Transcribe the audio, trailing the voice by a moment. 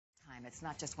lifetime. It's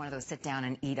not just one of those sit down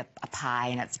and eat a pie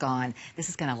and it's gone. This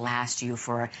is going to last you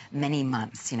for many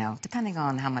months, you know, depending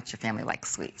on how much your family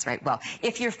likes sweets, right? Well,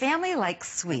 if your family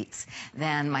likes sweets,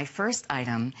 then my first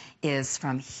item is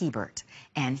from Hebert.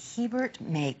 And Hebert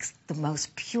makes the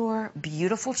most pure,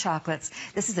 beautiful chocolates.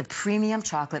 This is a premium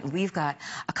chocolate. We've got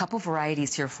a couple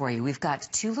varieties here for you. We've got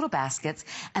 2 little baskets,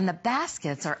 and the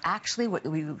baskets are actually what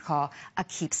we would call a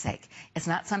keepsake. It's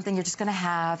not something you're just going to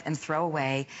have and throw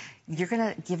away. You're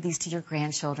going to give these to your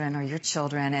grandchildren or your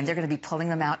children, and they're going to be pulling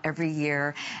them out every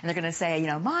year, and they're going to say, you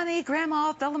know, Mommy,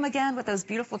 Grandma, fill them again with those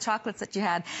beautiful chocolates that you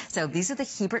had. So these are the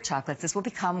Hebert chocolates. This will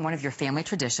become one of your family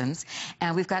traditions,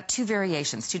 and we've got 2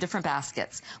 variations, 2 different baskets.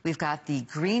 We've got the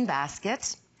green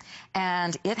basket,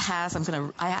 and it has,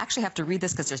 I actually have to read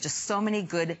this because there's just so many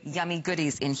good, yummy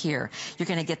goodies in here. You're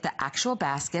going to get the actual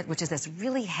basket, which is this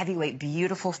really heavyweight,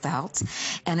 beautiful felt,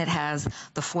 and it has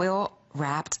the foil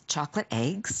wrapped chocolate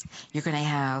eggs. You're going to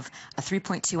have a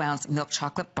 3.2 ounce milk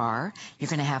chocolate bar. You're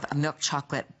going to have a milk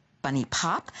chocolate bunny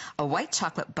pop, a white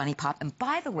chocolate bunny pop. And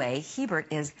by the way,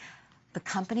 Hebert is the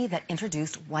company that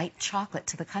introduced white chocolate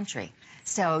to the country.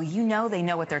 So you know they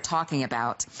know what they're talking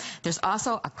about. There's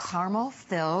also a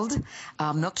caramel-filled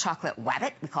milk chocolate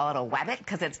wabbit. We call it a wabbit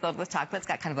because it's filled with chocolate. It's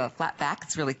got kind of a flat back.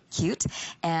 It's really cute.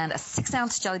 And a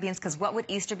 6-ounce jelly beans, because what would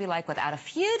Easter be like without a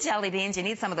few jelly beans? You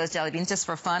need some of those jelly beans just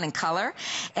for fun and color.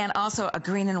 And also a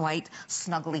green and white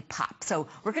snuggly pop. So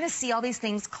we're going to see all these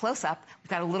things close up. We've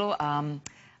got a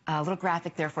little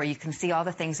graphic there for you. You can see all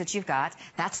the things that you've got.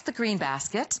 That's the green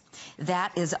basket.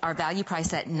 That is our value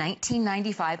price at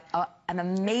 $19.95. An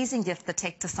amazing gift to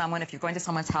take to someone if you're going to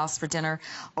someone's house for dinner,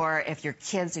 or if your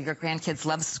kids or your grandkids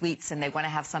love sweets and they want to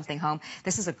have something home.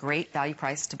 This is a great value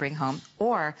price to bring home.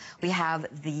 Or we have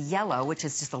the yellow, which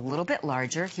is just a little bit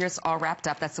larger. Here's all wrapped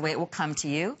up. That's the way it will come to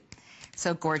you.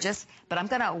 So gorgeous. But I'm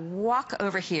going to walk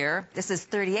over here. This is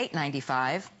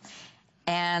 $38.95.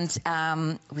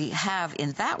 And we have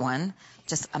in that one,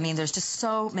 there's just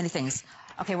so many things.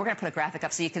 Okay, we're going to put a graphic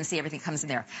up so you can see everything comes in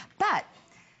there. But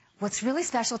what's really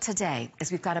special today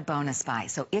is we've got a bonus buy.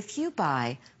 So if you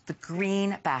buy the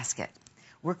green basket,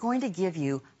 we're going to give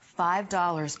you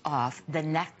 $5 off the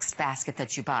next basket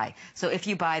that you buy. So if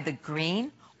you buy the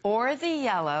green or the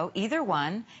yellow, either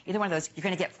one of those, you're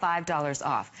going to get $5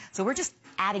 off. So we're just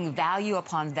adding value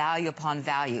upon value upon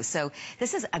value. So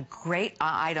this is a great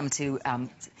item to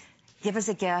give as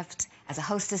a gift, as a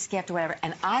hostess gift or whatever.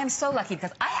 And I'm so lucky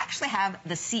because I actually have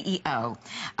the CEO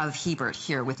of Hebert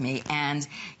here with me. And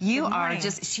you are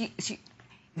just,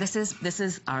 this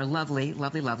is our lovely,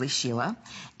 lovely, lovely Sheila.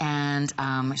 And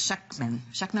Shuckman,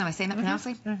 am I saying that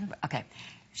pronouncedly? Okay.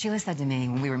 Sheila said to me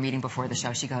when we were meeting before the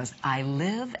show, she goes, I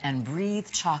live and breathe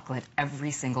chocolate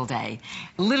every single day.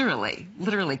 Literally,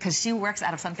 because she works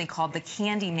out of something called the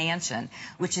Candy Mansion,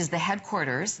 which is the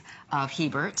headquarters of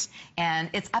Hebert. And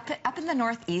it's up in the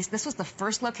Northeast. This was the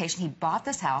first location. He bought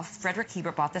this house. Frederick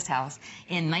Hebert bought this house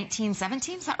in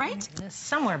 1917. Is that right?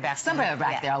 Somewhere back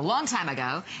there, a long time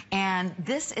ago. And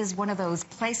this is one of those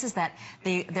places that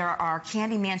there are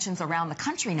candy mansions around the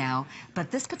country now.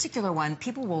 But this particular one,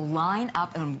 people will line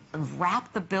up and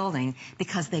wrap the building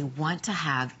because they want to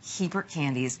have Hebert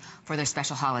candies for their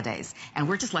special holidays. And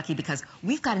we're just lucky because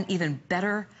we've got an even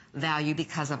better value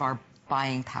because of our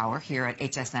buying power here at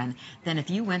HSN than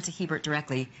if you went to Hebert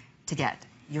directly to get.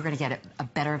 You're going to get a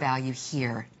better value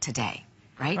here today.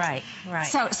 Right? Right.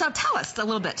 So tell us a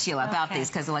little bit, Sheila, about these,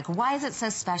 because like, why is it so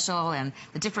special, and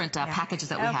the different packages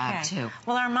that we have, too?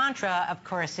 Well, our mantra, of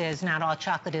course, is not all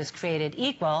chocolate is created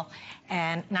equal,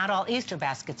 and not all Easter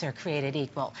baskets are created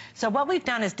equal. So what we've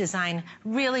done is design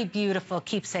really beautiful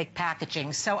keepsake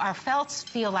packaging. So our felts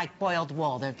feel like boiled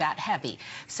wool. They're that heavy.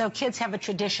 So kids have a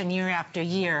tradition year after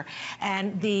year.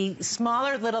 And the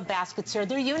smaller little baskets they're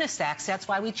unisex. That's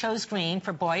why we chose green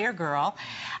for boy or girl.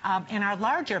 And our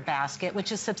larger basket,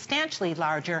 which is substantially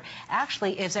larger,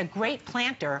 actually is a great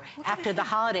planter after the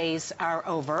holidays are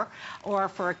over, or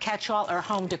for a catch-all or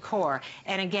home decor.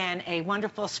 And again, a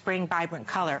wonderful spring vibrant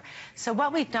color. So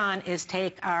what we've done is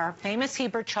take our famous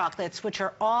Hebert chocolates, which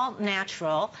are all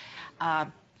natural,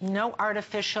 no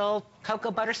artificial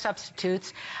cocoa butter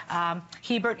substitutes.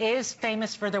 Hebert is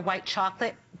famous for their white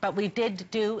chocolate, but we did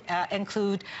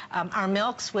include our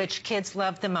milks, which kids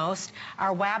love the most.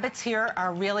 Our wabbits here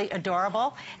are really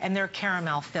adorable, and they're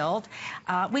caramel filled.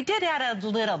 We did add a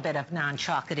little bit of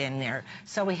non-chocolate in there.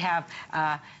 So we have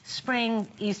spring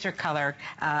Easter colored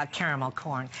caramel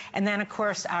corn. And then, of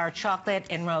course, our chocolate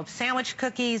enrobed sandwich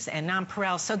cookies and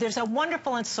nonpareils. So there's a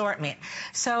wonderful assortment.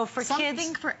 So for kids,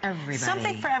 something for everybody.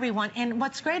 Something for everyone. And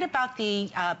what's great about the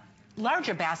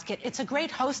larger basket, it's a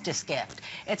great hostess gift.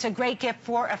 It's a great gift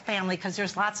for a family because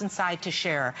there's lots inside to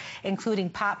share, including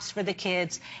pops for the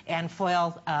kids and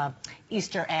foil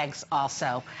Easter eggs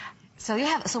also. So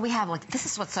we have like, this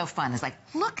is what's so fun, is like,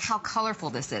 look how colorful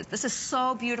this is. This is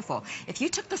so beautiful. If you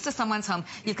took this to someone's home,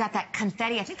 you've got that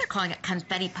confetti, I think they're calling it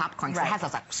confetti popcorn, because it has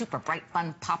those like super bright,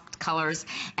 fun popped colors.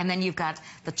 And then you've got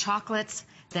the chocolates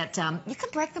that you can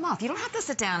break them off. You don't have to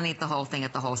sit down and eat the whole thing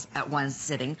at one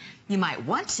sitting. You might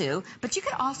want to, but you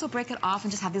could also break it off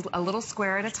and just have these a little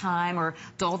square at a time, or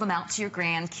dole them out to your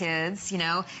grandkids, you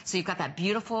know. So you've got that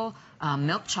beautiful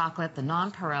milk chocolate, the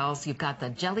nonpareils, you've got the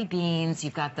jelly beans,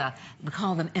 you've got we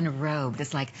call them enrobed.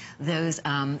 It's like those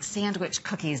sandwich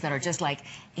cookies that are just like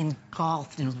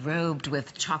engulfed and robed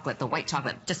with chocolate. The white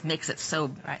chocolate just makes it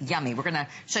so yummy. We're going to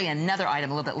show you another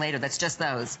item a little bit later that's just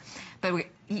those. But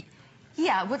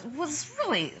yeah, what was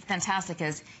really fantastic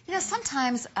is, you know,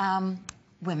 sometimes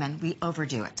women, we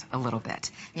overdo it a little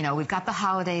bit. You know, we've got the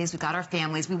holidays, we've got our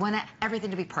families, we want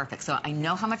everything to be perfect. So I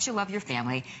know how much you love your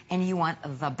family and you want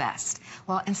the best.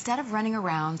 Well, instead of running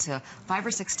around to 5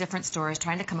 or 6 different stores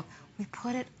trying to come up, we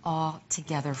put it all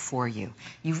together for you.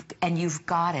 You've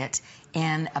got it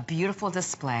in a beautiful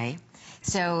display.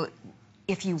 So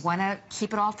if you want to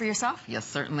keep it all for yourself, you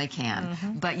certainly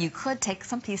can. But you could take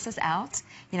some pieces out.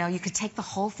 You know, you could take the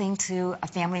whole thing to a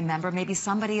family member. Maybe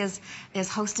somebody is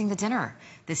hosting the dinner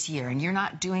this year and you're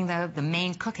not doing the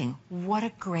main cooking. What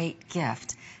a great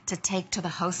gift to take to the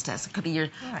hostess. It could be your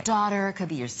daughter, it could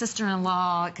be your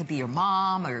sister-in-law, it could be your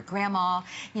mom or your grandma.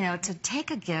 You know, to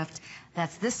take a gift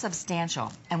that's this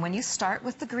substantial. And when you start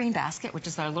with the green basket, which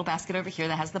is our little basket over here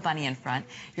that has the bunny in front,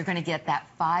 you're going to get that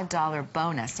 $5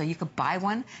 bonus. So you could buy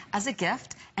one as a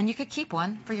gift, and you could keep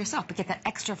one for yourself, but get that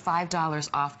extra $5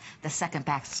 off the second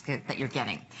basket that you're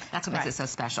getting. That's what makes it so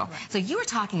special. So you were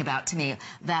talking about to me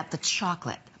that the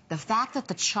chocolate, the fact that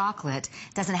the chocolate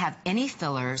doesn't have any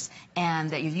fillers and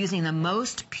that you're using the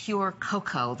most pure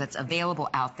cocoa that's available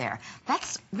out there,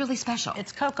 that's really special.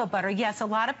 It's cocoa butter. Yes, a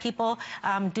lot of people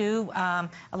a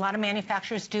lot of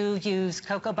manufacturers do use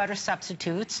cocoa butter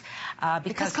substitutes.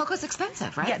 Because cocoa's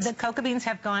expensive, right? Yeah, the cocoa beans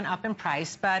have gone up in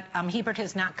price, but Hebert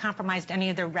has not compromised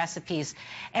any of their recipes.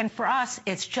 And for us,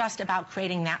 it's just about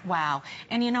creating that wow.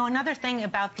 And, you know, another thing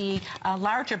about the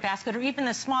larger basket, or even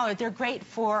the smaller, they're great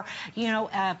for, you know,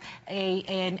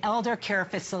 an elder care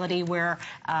facility where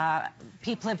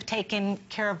people have taken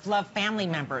care of loved family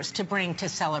members to bring to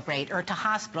celebrate, or to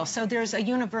hospital. So there's a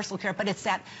universal care, but it's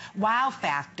that wow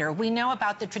factor. We know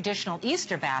about the traditional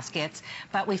Easter baskets,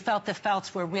 but we felt the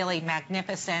felts were really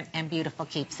magnificent and beautiful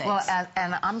keepsakes. Well,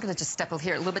 and I'm going to just step over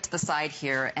here a little bit to the side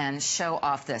here and show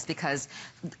off this, because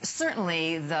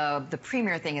certainly the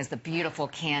premier thing is the beautiful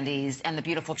candies and the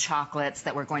beautiful chocolates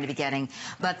that we're going to be getting.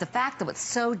 But the fact that it's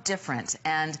so different,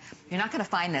 and you're not going to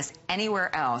find this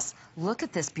anywhere else. Look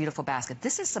at this beautiful basket.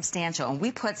 This is substantial, and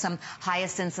we put some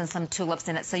hyacinths and some tulips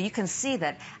in it, so you can see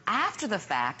that after the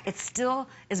fact, it still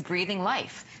is breathing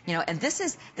life. You know, and this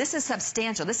is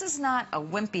substantial. This is not a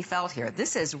wimpy felt here.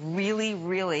 This is really,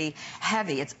 really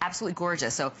heavy. It's absolutely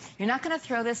gorgeous. So you're not going to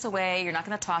throw this away. You're not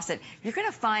going to toss it. You're going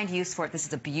to find use for it. This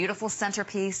is a beautiful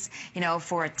centerpiece, you know,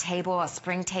 for a table, a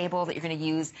spring table that you're going to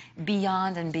use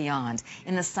beyond and beyond.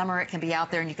 In the summer, it can be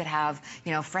out there, and you could have,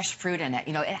 you know, fresh fruit in it.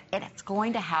 You know, it's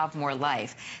going to have more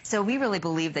life. So we really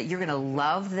believe that you're going to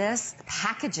love this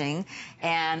packaging,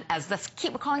 and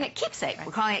we're calling it keepsake.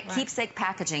 We're calling it keepsake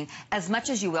packaging. As much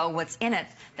as you will, what's in it,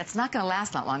 that's not going to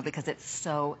last that long because it's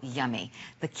so yummy.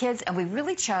 The kids, and we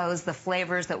really chose the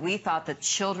flavors that we thought that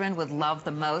children would love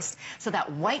the most. So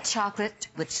that white chocolate,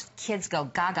 which kids go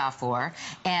gaga for,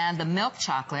 and the milk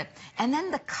chocolate, and then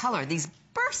the color, these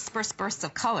bursts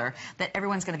of color that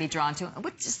everyone's going to be drawn to,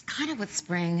 which is kind of what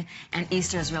spring and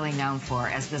Easter is really known for,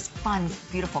 as this fun,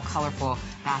 beautiful, colorful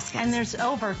basket. And there's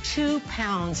over 2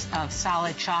 pounds of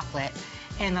solid chocolate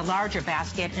in the larger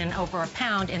basket, and over 1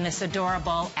 pound in this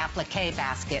adorable applique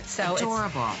basket. So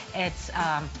adorable.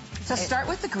 So start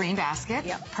with the green basket,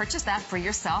 purchase that for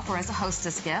yourself or as a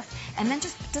hostess gift, and then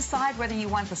just decide whether you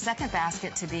want the second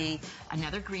basket to be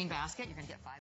another green basket. You're going to get 5